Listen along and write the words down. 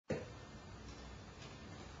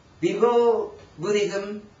before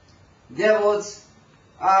Buddhism, there was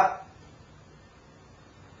a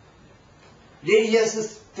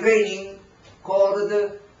religious training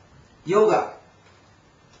called yoga.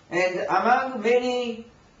 And among many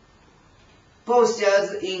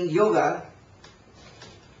postures in yoga,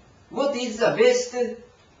 what is the best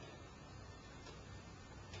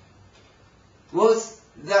was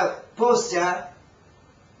the posture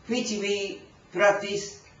which we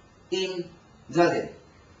practice in Zazen.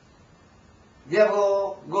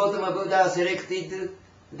 Therefore, Gautama Buddha selected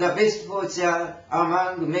the best posture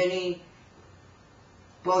among many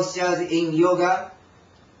postures in yoga,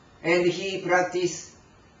 and he practiced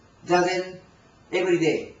Zazen every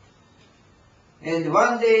day. And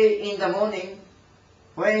one day in the morning,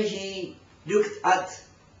 when he looked at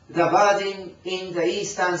the virgin in the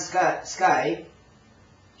eastern sky,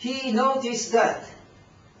 he noticed that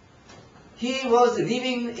he was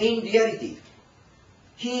living in reality.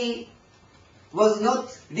 He was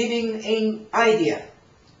not living in idea.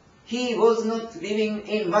 He was not living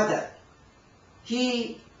in matter.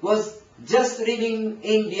 He was just living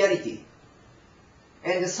in reality.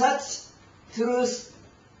 And such truth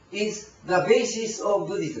is the basis of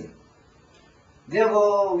Buddhism.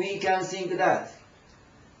 Therefore, we can think that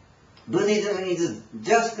Buddhism is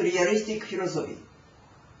just realistic philosophy.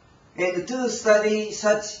 And to study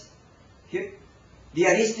such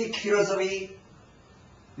realistic philosophy,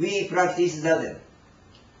 we practice Zazen.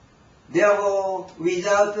 Therefore,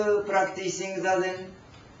 without practicing Zazen,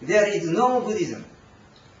 there is no Buddhism.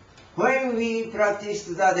 When we practice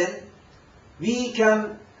Zazen, we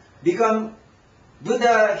can become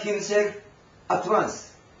Buddha himself at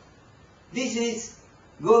once. This is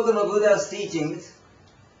Gautama Buddha's teachings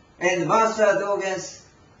and Master Dogen's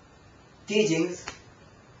teachings,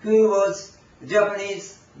 who was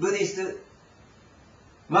Japanese Buddhist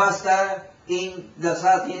master in the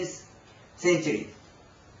 13th century.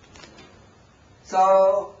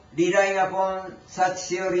 So, relying upon such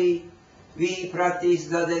theory, we practice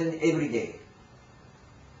Zazen every day.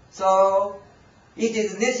 So, it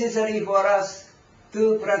is necessary for us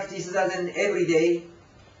to practice Zazen every day,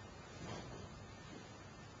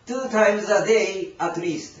 2 times a day at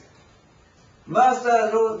least.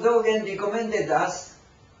 Master Dogen recommended us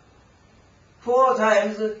 4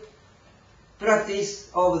 times practice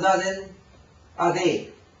of Zazen a day.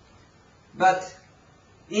 But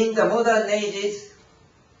in the modern ages,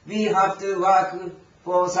 we have to work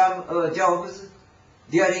for some jobs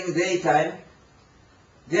during daytime.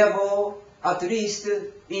 Therefore, at least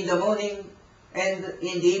in the morning and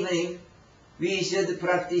in the evening, we should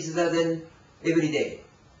practice Zazen every day.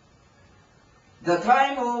 The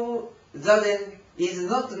time of Zazen is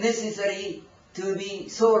not necessary to be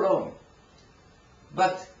so long,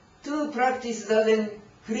 but to practice Zazen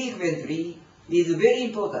frequently is very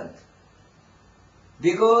important,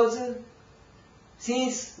 because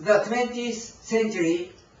since the 20th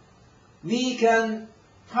century, we can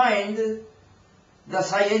find the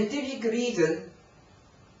scientific reason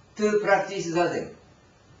to practice Zazen.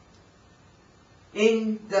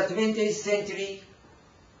 In the 20th century,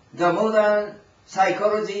 the modern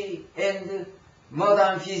psychology and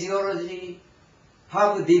modern physiology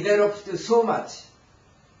have developed so much,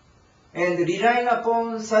 and relying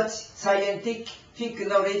upon such scientific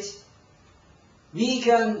knowledge, we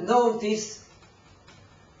can notice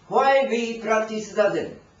why we practice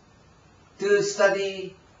Zazen to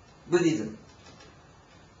study Buddhism.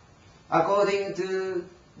 According to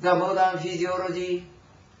the modern physiology,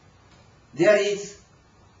 there is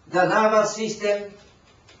the nervous system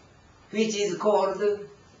which is called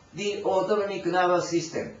the autonomic nervous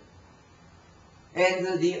system.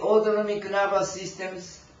 And the autonomic nervous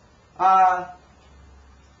systems are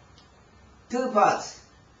 2 parts.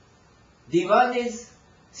 The one is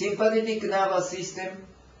sympathetic nervous system,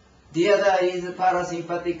 the other is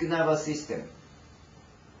parasympathetic nervous system.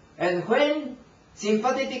 And when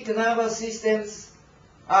sympathetic nervous systems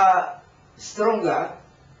are stronger,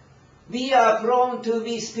 we are prone to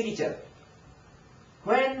be spiritual.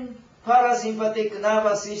 When parasympathetic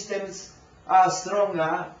nervous systems are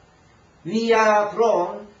stronger, we are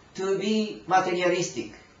prone to be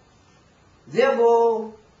materialistic.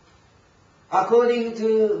 Therefore, according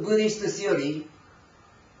to Buddhist theory,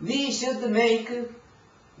 we should make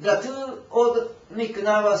the 2 autonomic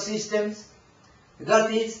nervous systems,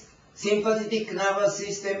 that is, sympathetic nervous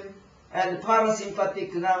system and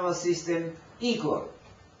parasympathetic nervous system, equal.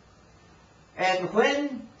 And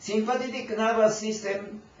when sympathetic nervous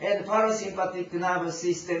system and parasympathetic nervous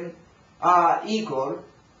system are equal,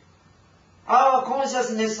 our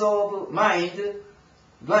consciousness of mind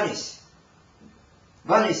vanishes.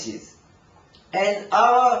 and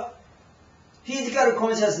our physical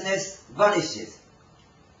consciousness vanishes.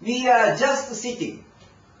 We are just sitting.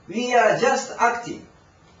 We are just acting.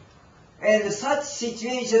 And such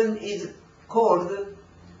situation is called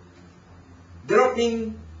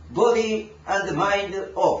dropping body and mind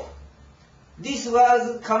off. This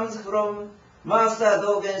word comes from Master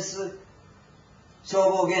Dogen's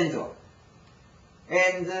Shobo Gendo.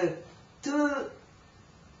 And to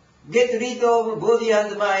get rid of body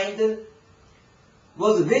and mind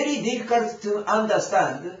was very difficult to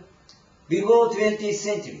understand before 20th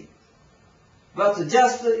century. But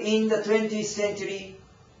just in the 20th century,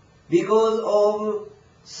 because of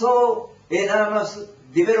so enormous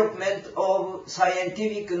development of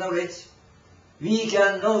scientific knowledge, we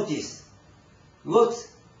can notice what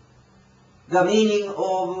the meaning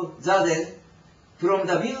of Zazen from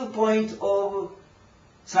the viewpoint of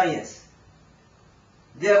science.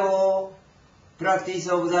 Therefore, practice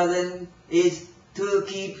of Zazen is to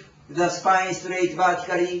keep the spine straight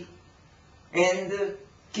vertically, and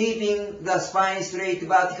keeping the spine straight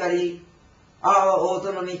vertically, our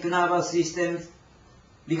autonomic nervous system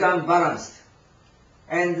become balanced.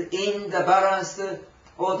 And in the balanced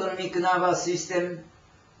autonomic nervous system,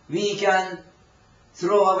 we can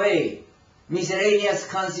throw away miscellaneous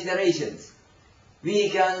considerations. We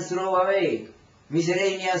can throw away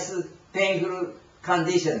miscellaneous painful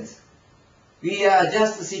conditions. We are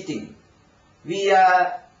just sitting. We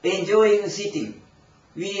are enjoying sitting.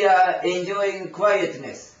 We are enjoying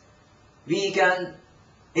quietness. We can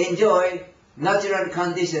enjoy natural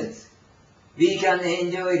conditions. We can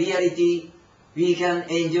enjoy reality. We can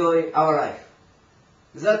enjoy our life.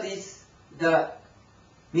 That is the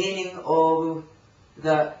meaning of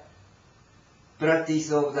the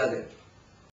practice of Zazen.